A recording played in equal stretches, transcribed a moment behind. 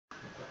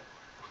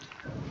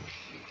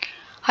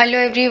Hello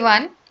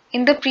everyone.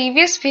 In the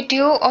previous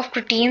video of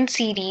protein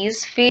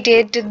series, we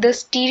did the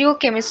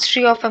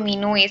stereochemistry of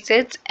amino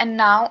acids, and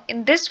now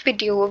in this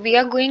video we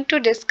are going to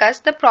discuss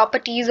the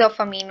properties of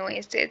amino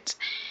acids.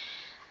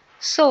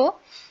 So,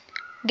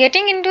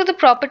 getting into the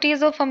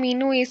properties of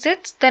amino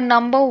acids, the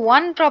number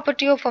one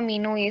property of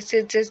amino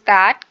acids is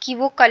that कि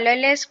वो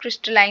colorless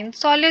crystalline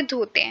solids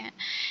होते हैं.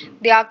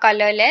 They are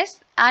colorless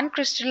and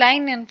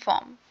crystalline in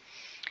form.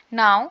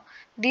 Now,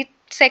 the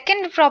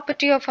second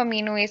property of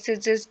amino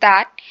acids is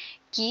that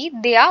कि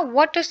they are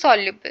water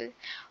soluble.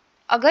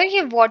 अगर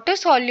ये water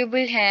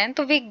soluble हैं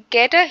तो we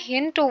get a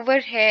hint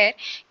over here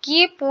कि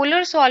ये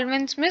polar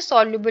solvents में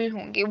सॉल्युबल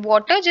होंगे.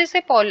 Water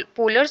जैसे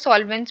पोलर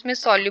सॉल्वेंट्स में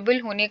सॉल्युबल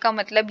होने का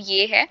मतलब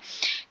ये है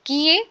कि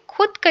ये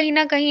खुद कहीं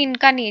ना कहीं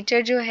इनका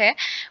नेचर जो है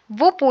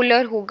वो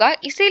पोलर होगा,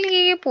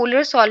 इसीलिए ये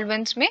पोलर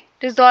सॉल्वेंट्स में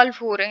डिसॉल्व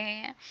हो रहे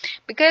हैं.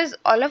 Because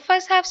all of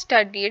us have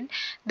studied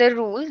the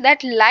rule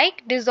that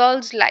like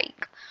dissolves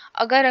like.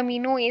 अगर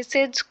अमीनो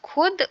एसिड्स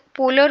खुद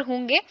पोलर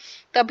होंगे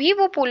तभी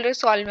वो पोलर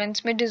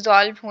सॉल्वेंट्स में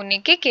डिसॉल्व होने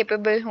के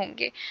केपेबल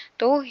होंगे.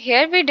 तो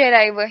here we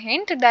derive a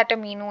hint that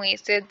amino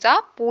acids are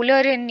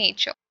polar in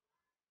nature.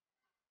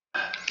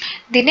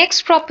 The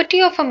next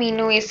property of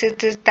amino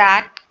acids is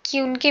that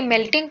कि उनके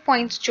मेल्टिंग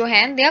पॉइंट्स जो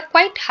हैं दे आर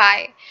क्वाइट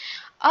हाई.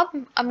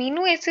 अब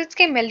अमीनो एसिड्स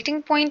के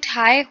मेल्टिंग पॉइंट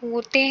हाई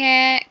होते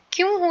हैं,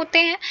 क्यों होते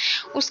हैं?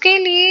 उसके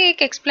लिए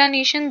एक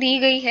एक्सप्लेनेशन दी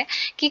गई है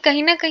कि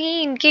कहीं ना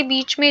कहीं इनके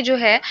बीच में जो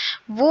है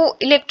वो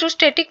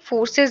इलेक्ट्रोस्टैटिक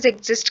फोर्सेस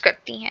एग्जिस्ट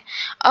करती हैं.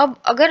 अब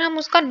अगर हम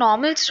उसका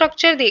नॉर्मल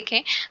स्ट्रक्चर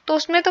देखें तो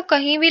उसमें तो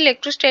कहीं भी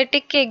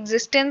इलेक्ट्रोस्टैटिक के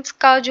एग्जिस्टेंस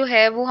का जो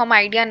है वो हम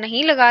आइडिया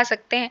नहीं लगा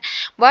सकते हैं.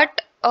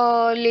 But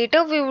later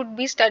we would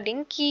be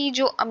studying कि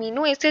जो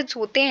अमीनो एसिड्स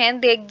होते हैं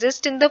they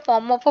exist in the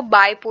form of a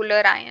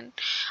bipolar ion.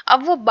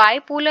 अब वो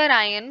bipolar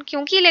ion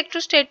क्योंकि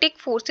इलेक्ट्रोस्टैटिक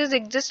फोर्सेस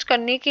एग्जिस्ट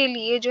करने के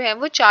लिए जो है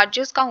वो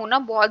चार्जेस का होना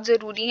बहुत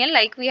ज़रूरी है,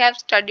 like we have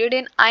studied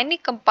in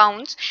ionic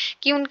compounds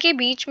कि उनके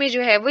बीच में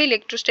जो है वो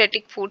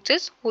इलेक्ट्रोस्टैटिक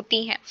फोर्सेस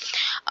होती हैं.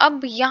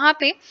 अब यहाँ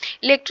पे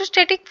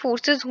इलेक्ट्रोस्टैटिक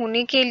फोर्सेस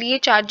होने के लिए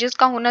चार्जेस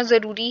का होना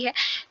ज़रूरी है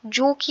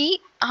जो कि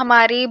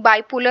हमारे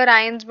बाइपोलर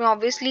आयंस में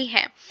ऑब्वियसली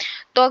हैं.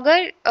 तो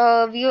अगर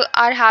we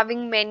are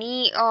having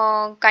many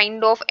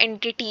kind of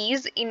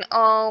entities in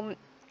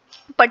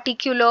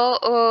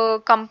particular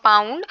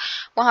compound,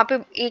 वहाँ पे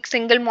एक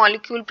सिंगल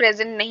मॉलिक्यूल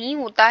प्रेजेंट नहीं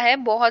होता है,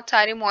 बहुत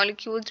सारे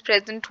मॉलिक्यूल्स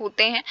प्रेजेंट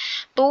होते हैं.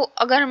 तो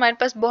अगर हमारे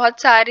पास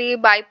बहुत सारे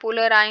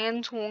बाइपोलर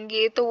आयंस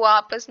होंगे तो वो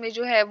आपस में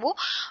जो है वो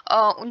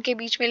उनके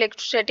बीच में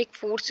इलेक्ट्रोस्टैटिक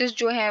फोर्सेस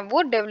जो हैं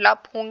वो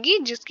डेवलप होंगी,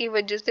 जिसकी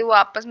वजह से वो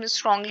आपस में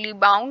स्ट्रांगली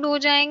बाउंड हो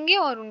जाएंगे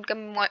और उनका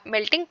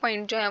मेल्टिंग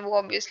पॉइंट जो है वो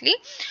ऑब्वियसली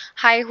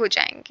हाई हो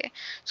जाएंगे.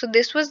 So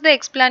this was the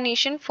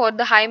explanation for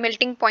the high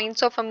melting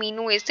points of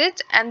amino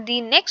acids. And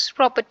the next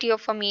property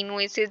of amino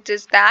acids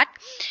is that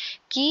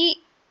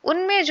कि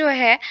उनमें जो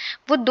है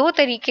वो दो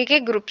तरीके के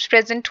ग्रुप्स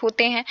प्रेजेंट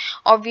होते हैं.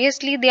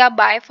 Obviously they are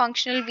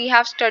बायफंक्शनल, we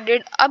have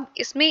studied. अब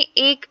इसमें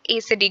एक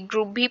एसिडिक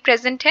ग्रुप भी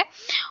प्रेजेंट है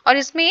और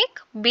इसमें एक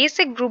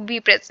बेसिक ग्रुप भी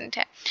प्रेजेंट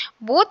है.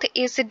 Both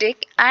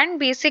acidic and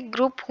basic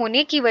group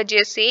होने की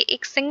वजह से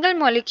एक सिंगल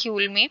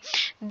मॉलिक्यूल में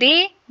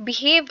they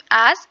behave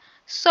as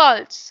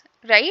salts,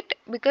 right?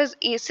 Because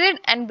acid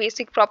and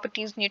basic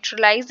properties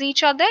neutralize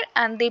each other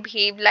and they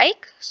behave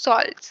like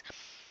salts.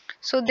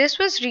 So this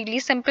was really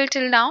simple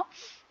till now.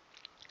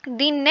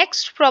 The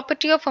next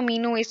property of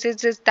amino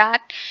acids is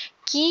that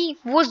कि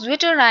वो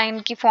zwittter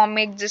ion की form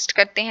में exist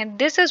करते हैं.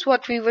 This is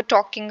what we were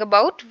talking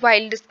about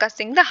while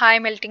discussing the high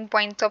melting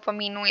points of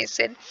amino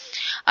acid.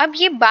 अब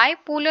ये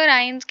bipolar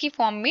ions की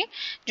form में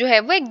जो है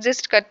वो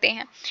एग्जिस्ट करते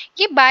हैं.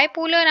 ये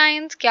बाइपोलर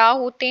आयंस क्या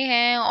होते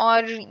हैं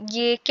और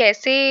ये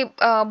कैसे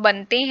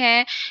बनते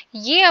हैं,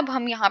 ये अब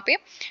हम यहाँ पे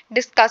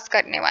डिस्कस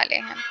करने वाले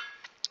हैं.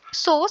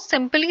 So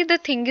simply the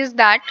thing is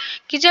that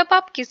कि जब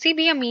आप किसी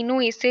भी अमीनो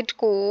एसिड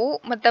को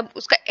मतलब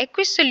उसका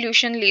एक्विस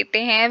सोल्यूशन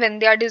लेते हैं when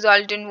they are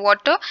dissolved in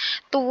water,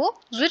 तो वो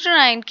zwittter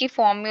ion की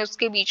फॉर्म में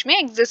उसके बीच में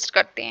एग्जिस्ट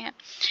करते हैं.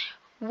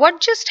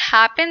 what just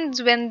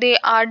happens when they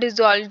are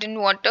dissolved in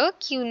water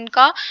कि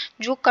उनका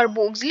जो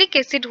कार्बोक्सिलिक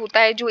एसिड होता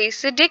है, जो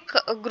एसिडिक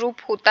ग्रुप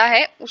होता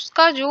है,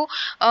 उसका जो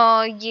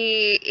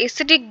ये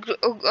एसिडिक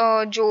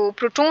जो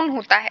प्रोटोन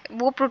होता है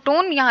वो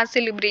प्रोटोन यहाँ से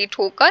लिबरेट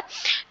होकर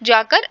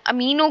जाकर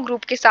अमीनो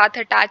ग्रुप के साथ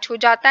अटैच हो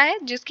जाता है,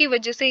 जिसकी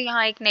वजह से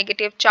यहाँ एक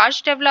नेगेटिव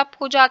चार्ज डेवलप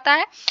हो जाता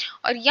है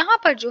और यहाँ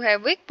पर जो है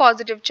वो एक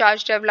पॉजिटिव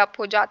चार्ज डेवलप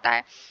हो जाता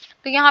है.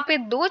 तो यहाँ पे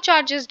दो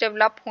चार्जेस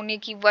डेवलप होने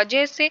की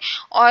वजह से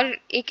और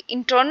एक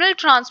इंटरनल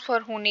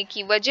ट्रांसफर होने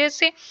की वजह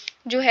से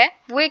जो है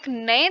वो एक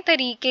नए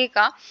तरीके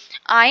का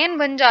आयन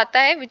बन जाता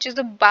है, which is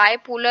a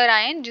bipolar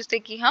ion, जिसे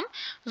कि हम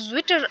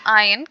zwittter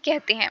आयन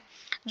कहते हैं.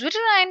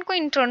 zwittter आयन को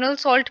इंटरनल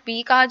सॉल्ट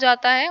भी कहा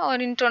जाता है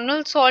और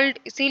इंटरनल सॉल्ट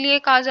इसीलिए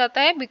कहा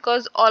जाता है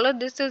because all of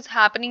this is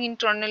happening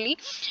internally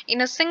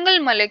in a single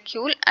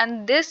molecule,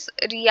 and this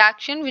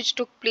reaction which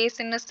took place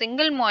in a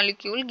single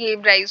molecule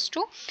gave rise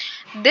to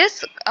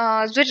this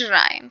zwittter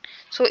ion.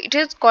 So it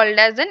is called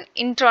as an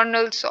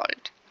internal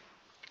salt.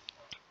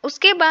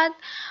 उसके बाद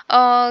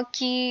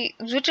कि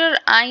zwittter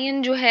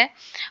ion जो है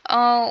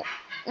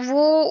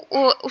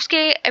उसके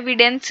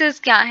evidences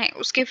क्या हैं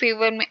उसके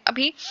favour में।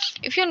 अभी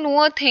if you know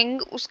a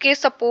thing, उसके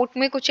सपोर्ट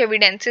में कुछ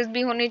एविडेंसेस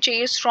भी होने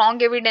चाहिए,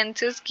 स्ट्रॉन्ग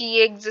एविडेंसेस कि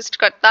ये एग्जिस्ट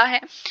करता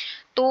है।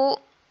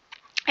 तो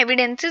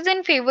evidences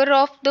in favour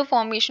of the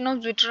formation of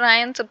ज़्विटर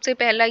ion, सबसे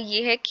पहला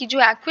ये है कि जो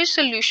एक्विस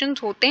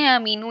सॉल्यूशंस होते हैं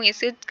अमीनो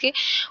एसिड्स के,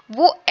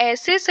 वो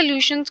ऐसे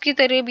सॉल्यूशंस की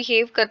तरह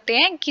बिहेव करते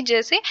हैं कि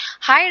जैसे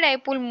हाई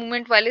डाइपोल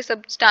मूवमेंट वाले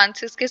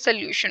सब्सटेंसेस के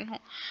सॉल्यूशन हो।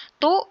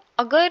 तो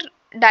अगर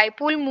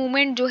डाइपोल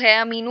मूवमेंट जो है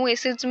अमीनो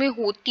एसिड्स में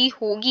होती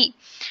होगी,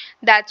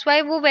 दैट्स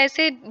वाई वो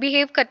वैसे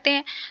बिहेव करते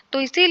हैं।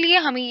 तो इसीलिए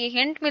हमें ये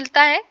हिंट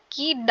मिलता है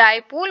कि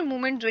डाइपोल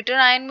मूवमेंट ज़्विटर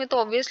आयन में तो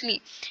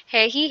ऑब्वियसली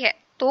है ही है।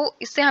 तो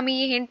इससे हमें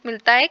ये हिंट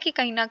मिलता है कि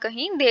कहीं ना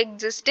कहीं they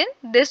exist in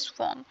this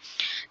form.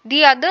 The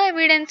other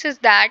evidence is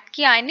that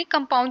कि आयनिक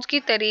कंपाउंड्स की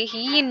तरह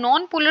ही ये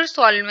नॉन पोलर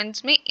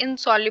सॉल्वेंट्स में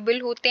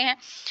इनसॉल्युबल होते हैं।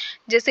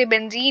 जैसे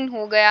बेंजीन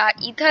हो गया,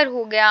 ईथर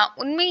हो गया,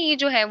 उनमें ये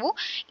जो है वो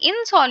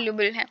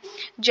इनसॉल्युबल है,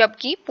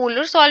 जबकि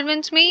पोलर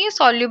सॉल्वेंट्स में ये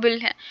सॉल्युबल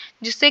है,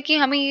 जिससे कि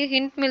हमें ये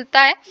हिंट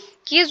मिलता है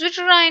कि ये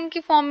ज़्विटर आयन की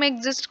फॉर्म में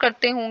एग्जिस्ट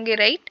करते होंगे,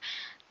 राइट।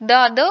 द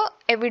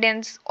अदर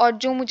एविडेंस, और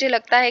जो मुझे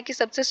लगता है कि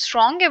सबसे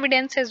स्ट्रॉन्ग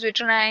एविडेंस है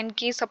ज़्विटर आयन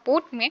की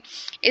सपोर्ट में,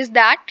 इज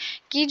दैट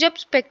कि जब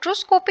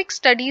स्पेक्ट्रोस्कोपिक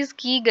स्टडीज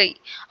की गई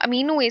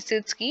अमीनो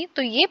एसिड्स की,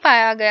 तो ये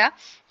पाया गया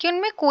कि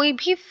उनमें कोई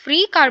भी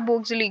फ्री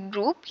कार्बोक्सिलिक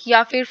ग्रुप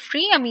या फिर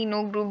फ्री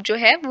अमीनो ग्रुप जो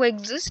है वो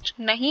एग्जिस्ट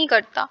नहीं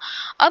करता।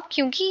 अब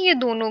क्योंकि ये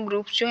दोनों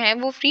ग्रुप्स जो हैं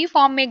वो फ्री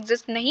फॉर्म में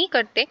एग्जिस्ट नहीं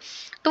करते,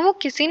 तो वो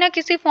किसी ना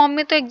किसी फॉर्म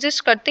में तो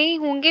एग्जिस्ट करते ही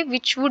होंगे,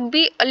 which would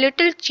be a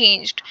little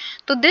changed.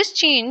 तो this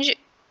change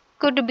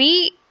could be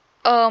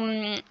um,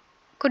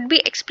 could be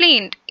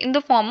explained in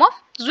the form of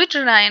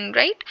Zwitter ion,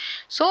 right?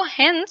 So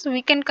hence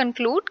we can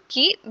conclude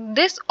कि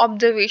this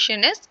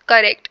observation is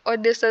correct, or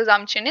this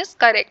assumption is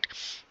correct,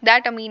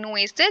 that amino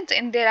acids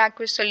in their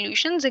aqueous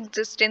solutions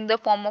exist in the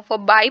form of a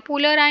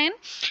bipolar ion,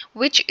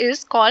 which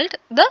is called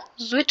the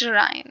Zwitter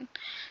ion.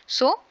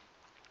 So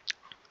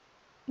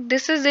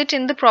this is it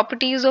in the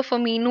properties of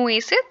amino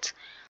acids.